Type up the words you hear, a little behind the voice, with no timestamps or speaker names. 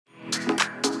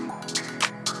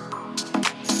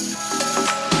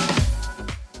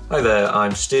Hi there,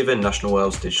 I'm Stephen, National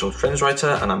Wales digital trends writer,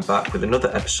 and I'm back with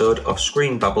another episode of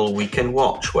Screen Babble Weekend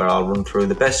Watch, where I'll run through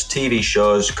the best TV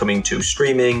shows coming to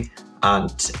streaming and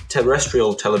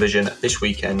terrestrial television this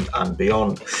weekend and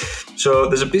beyond. So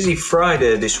there's a busy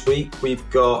Friday this week. We've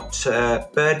got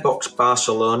Bird Box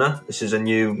Barcelona. This is a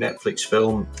new Netflix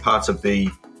film, part of the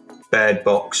Bird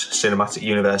Box cinematic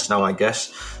universe now, I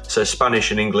guess. It's a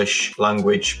Spanish and English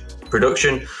language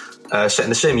production. Set in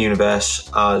the same universe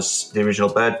as the original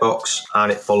Bird Box, and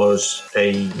it follows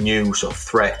a new sort of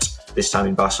threat, this time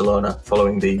in Barcelona,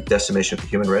 following the decimation of the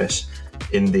human race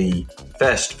in the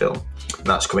first film. And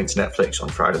that's coming to Netflix on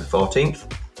Friday the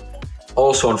 14th.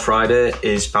 Also on Friday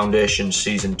is Foundation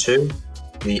Season 2,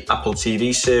 the Apple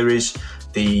TV series,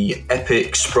 the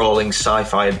epic, sprawling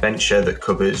sci-fi adventure that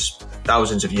covers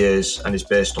thousands of years and is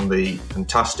based on the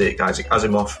fantastic Isaac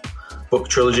Asimov book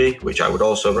trilogy, which I would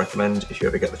also recommend if you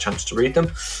ever get the chance to read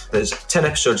them. There's 10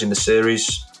 episodes in the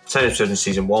series, 10 episodes in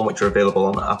season 1, which are available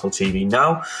on Apple TV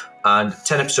now, and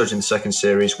 10 episodes in the second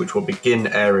series, which will begin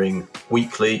airing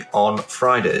weekly on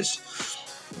Fridays.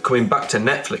 Coming back to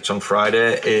Netflix on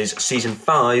Friday is season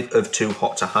 5 of Too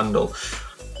Hot to Handle.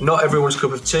 Not everyone's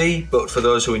cup of tea, but for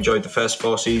those who enjoyed the first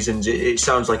 4 seasons, it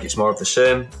sounds like it's more of the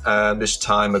same. This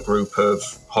time, a group of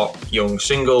hot young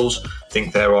singles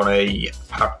think they're on a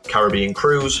Caribbean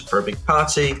cruise for a big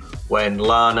party when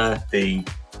Lana, the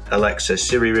Alexa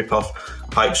Siri ripoff,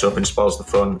 pipes up and spoils the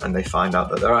fun, and they find out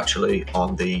that they're actually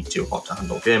on the Too Hot to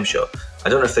Handle game show. I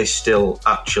don't know if they still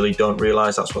actually don't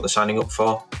realise that's what they're signing up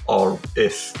for, or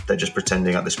if they're just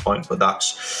pretending at this point, but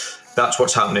that's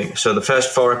what's happening. So the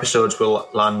first 4 episodes will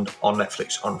land on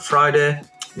Netflix on Friday.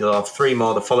 You'll have 3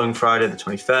 more the following Friday, the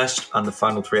 21st, and the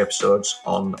final 3 episodes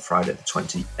on Friday, the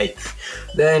 28th.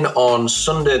 Then on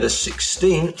Sunday, the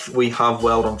 16th, we have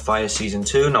World on Fire Season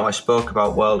 2. Now, I spoke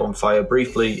about World on Fire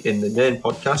briefly in the main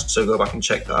podcast, so go back and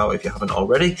check that out if you haven't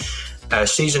already.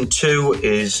 Season 2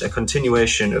 is a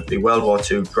continuation of the World War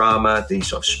II drama, the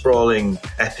sort of sprawling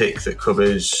epic that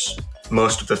covers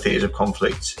most of the theatres of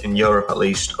conflict, in Europe at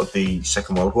least, of the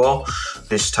Second World War.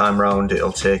 This time round,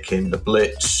 it'll take in the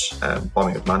Blitz,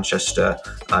 bombing of Manchester,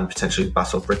 and potentially the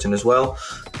Battle of Britain as well.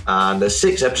 And there's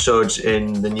 6 episodes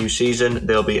in the new season.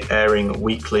 They'll be airing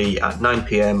weekly at 9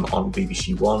 p.m. on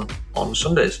BBC One on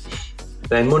Sundays.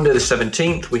 Then Monday the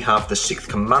 17th, we have The Sixth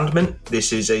Commandment.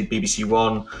 This is a BBC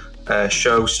One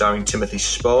show starring Timothy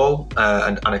Spall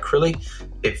and Anna Crilly.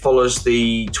 It follows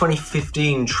the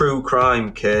 2015 true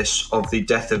crime case of the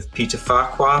death of Peter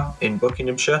Farquhar in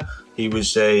Buckinghamshire. He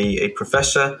was a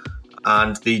professor,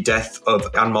 and the death of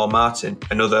Anmore Martin,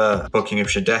 another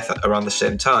Buckinghamshire death around the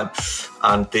same time,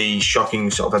 and the shocking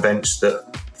sort of events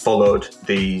that followed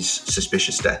these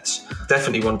suspicious deaths.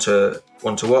 Definitely one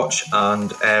to watch,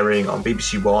 and airing on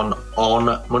BBC One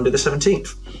on Monday the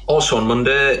 17th. Also on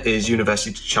Monday is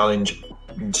University Challenge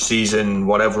season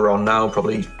whatever on now,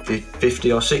 probably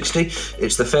 50 or 60.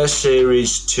 It's the first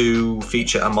series to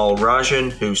feature Amal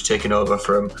Rajan, who's taken over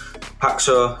from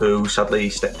Paxo, who sadly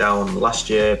stepped down last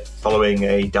year following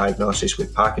a diagnosis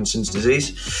with Parkinson's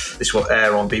disease. This will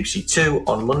air on BBC Two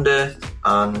on Monday,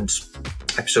 and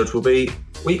episodes will be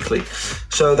weekly.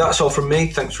 So that's all from me.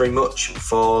 Thanks very much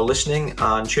for listening,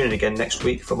 and tune in again next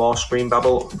week for more Screen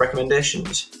Babble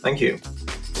recommendations. Thank you.